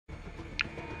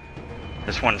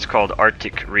This one's called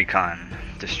Arctic Recon.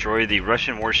 Destroy the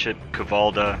Russian warship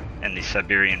Kovalda in the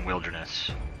Siberian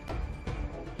wilderness.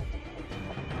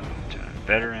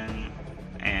 Veteran,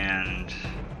 and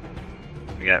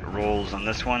we got roles on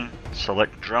this one.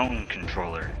 Select drone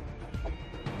controller.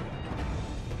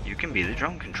 You can be the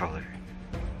drone controller.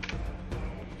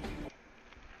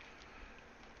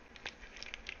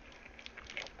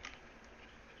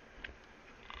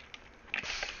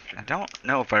 I don't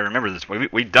know if I remember this.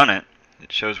 We've done it.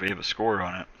 It shows we have a score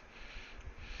on it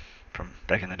from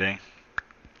back in the day.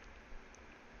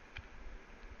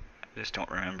 I just don't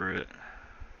remember it.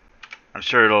 I'm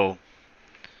sure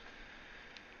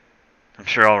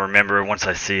I'll remember once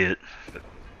I see it. But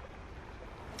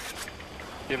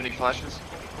do you have any flashes?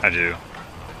 I do.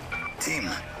 Team,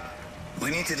 we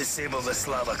need to disable the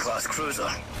Slava-class cruiser.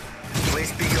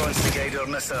 Place beacons to guide our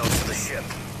missiles to the ship.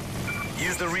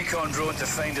 Use the Recon drone to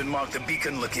find and mark the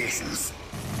beacon locations.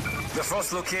 The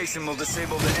first location will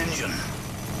disable the engine.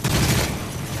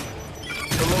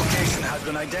 The location has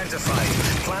been identified.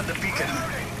 Plant the beacon.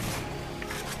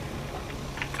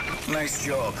 Nice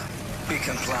job.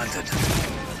 Beacon planted.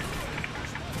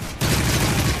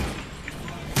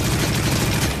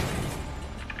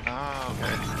 Ah,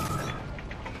 okay.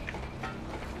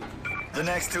 The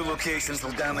next two locations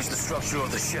will damage the structure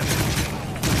of the ship.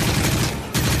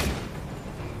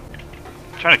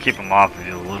 Trying to keep them off of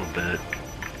you a little bit.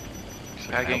 So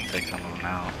I Tagging. can take some of them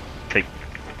out. Take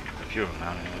a few of them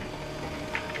out anyway.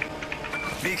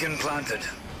 Beacon planted.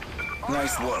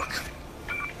 Nice work.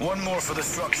 One more for the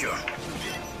structure.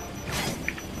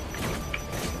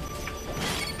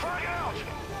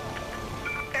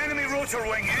 Enemy rotor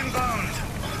wing inbound.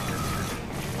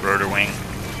 Rotor wing.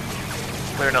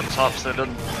 Clearing up top so it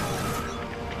doesn't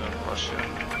rush you.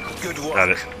 Good work. Got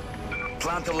it.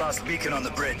 Plant the last beacon on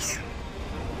the bridge.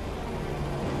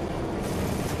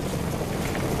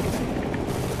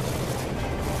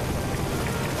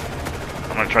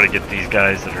 I'm gonna try to get these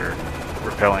guys that are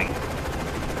repelling.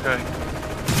 Okay.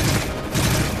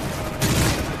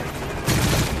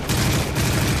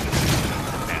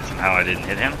 And somehow I didn't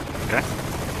hit him. Okay.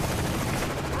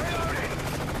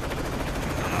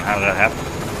 Don't know how that happened.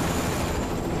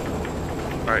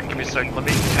 Alright, give me a second. Let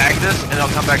me tag this and I'll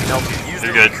come back and help you. Use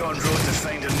You're the good. Recon drone to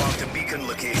find and mark the beacon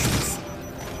locations.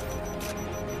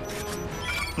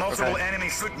 Multiple Okay. enemy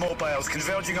foot mobiles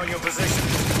converging on your position.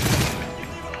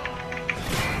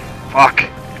 Fuck!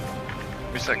 Give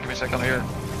me a sec, I'm here.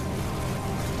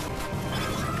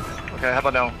 Okay, how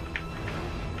about now?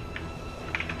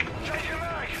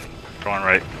 Going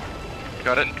right.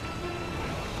 Got it?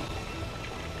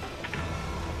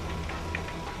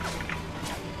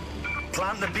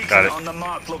 Plant the Got beacon it. on the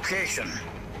marked location.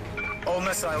 All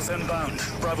missiles inbound.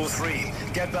 Bravo 3,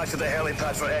 get back to the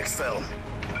helipad for exfil.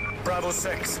 Bravo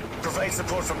 6, provide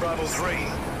support for Bravo 3.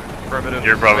 Primitive.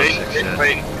 You're Bravo wait, 6, wait, yeah.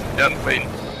 wait. Yep, wait.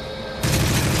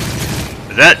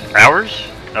 Is that ours?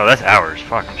 Oh, that's ours.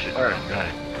 Fuck, I'm shooting the Alright. wrong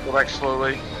guy. Go back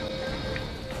slowly.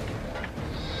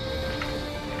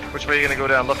 Which way are you gonna go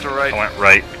down? Left or right? I went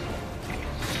right.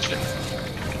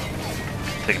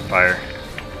 Taking fire.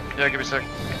 Yeah, give me a sec.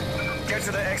 Get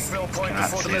to the exfil point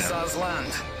Cannot before the see them. missiles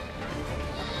land.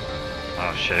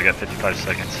 Oh shit, I got 55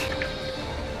 seconds.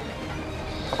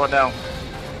 How about now?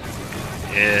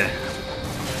 Yeah.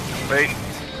 Wait.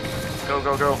 Go,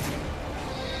 go, go.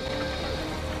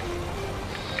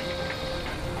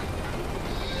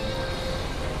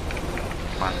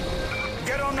 Come on.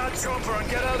 Get on that chopper and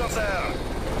get out of there.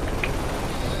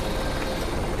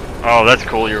 Oh, that's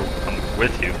cool. I'm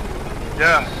with you.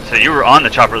 Yeah. So you were on the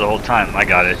chopper the whole time. I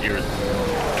got it. You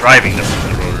were driving the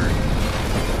rotor.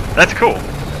 That's cool.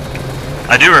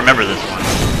 I do remember this one.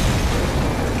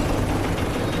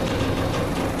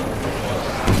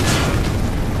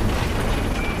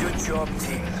 Good job,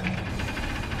 team.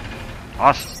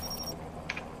 Awesome.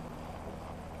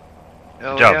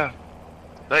 Hell job. yeah.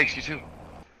 Thanks, you too.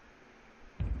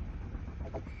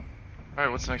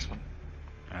 Alright, what's the next one?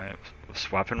 Alright,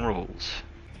 swapping roles.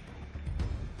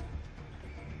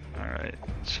 Alright,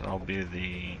 so I'll be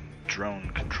the drone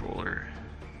controller.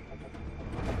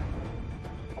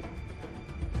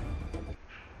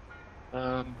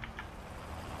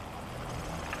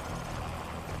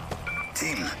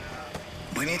 Team,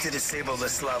 we need to disable the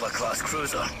Slava-class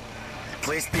cruiser.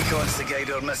 Place beacons to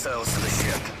guide our missiles to the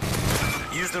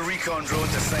ship. Use the Recon drone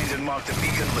to find and mark the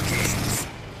beacon locations.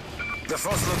 The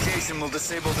first location will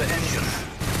disable the engine.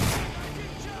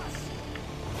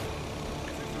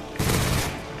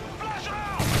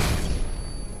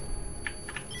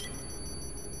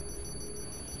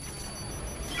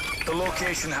 The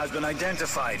location has been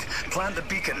identified. Plant the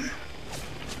beacon.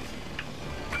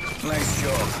 Nice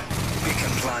job.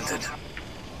 Beacon planted.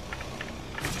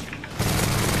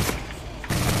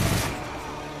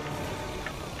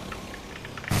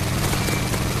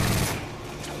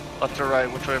 Left or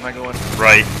right? Which way am I going?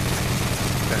 Right.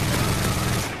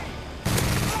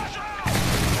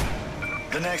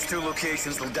 The next two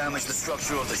locations will damage the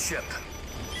structure of the ship.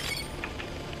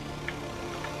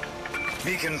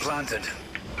 Beacon planted.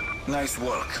 Nice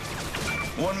work.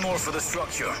 One more for the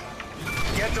structure.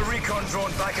 Get the recon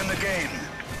drone back in the game.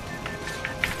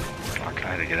 Fuck, I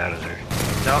had to get out of there.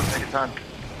 No, take your time.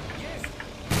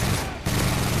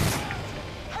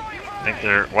 I think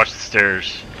they're... Watch the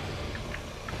stairs.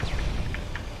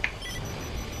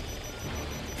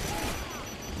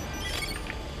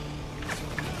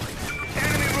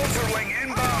 Enemy rotor wing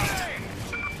inbound.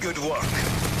 Good work.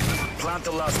 Plant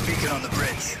the last beacon on the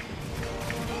bridge.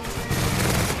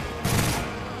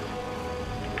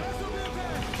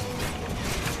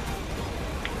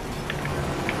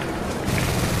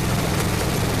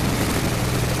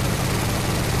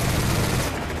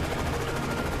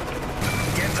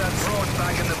 Get that drone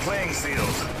back in the playing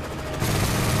field.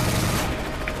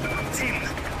 Team,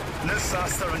 move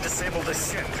faster and disable the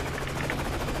ship.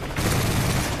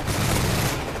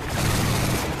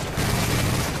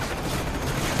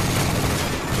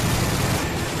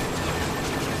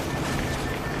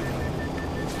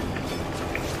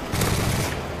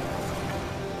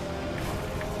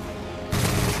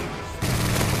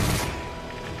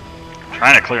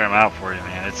 Trying to clear him out for you,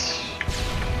 man. It's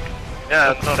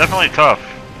Yeah, it's definitely tough.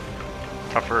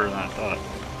 Tougher than I thought.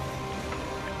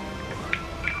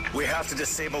 We have to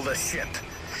disable the ship.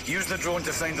 Use the drone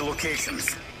to find the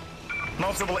locations.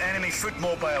 Multiple enemy foot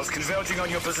mobiles converging on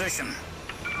your position.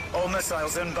 All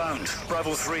missiles inbound.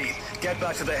 Bravo 3, get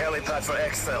back to the helipad for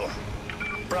exfil.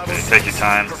 Bravo 6, take your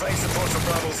time. provide support for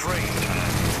Bravo 3.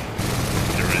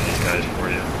 Get rid of these guys for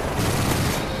you.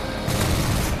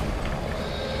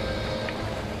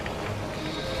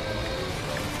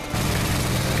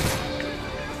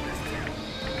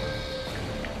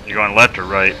 You going left or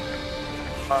right?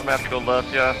 I'm gonna have to go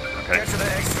left, yeah. Okay. Get to the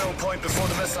exfil point before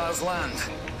the missiles land.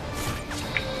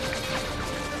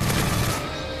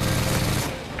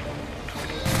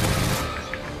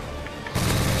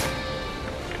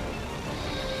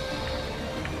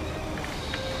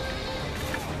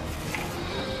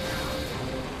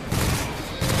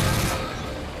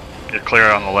 Get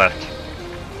clear on the left.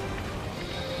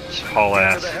 Just haul To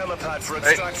ass. the helipad for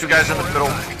Hey, extraction two guys in the before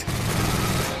middle.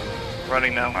 impact.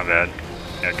 Running now. My bad.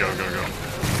 Yeah, go, go, go.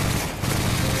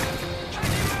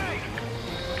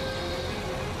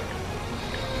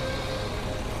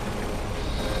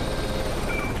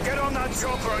 Get on that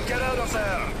chopper and get out of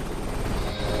there.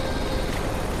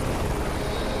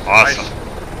 Awesome.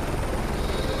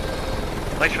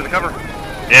 Thanks for the cover.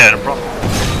 Yeah, no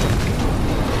problem.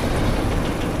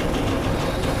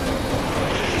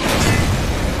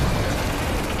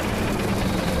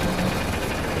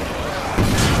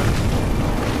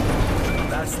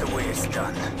 That's the way it's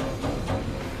done.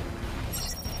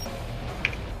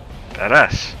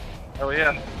 Badass. Hell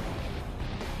yeah.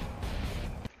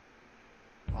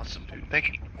 Awesome, dude. Thank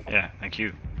you. Yeah, thank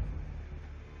you.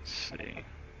 Let's see.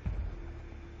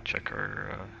 Check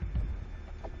our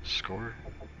score.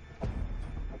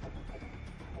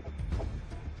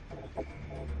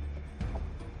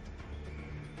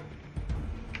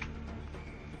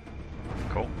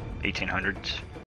 Cool. 1800s.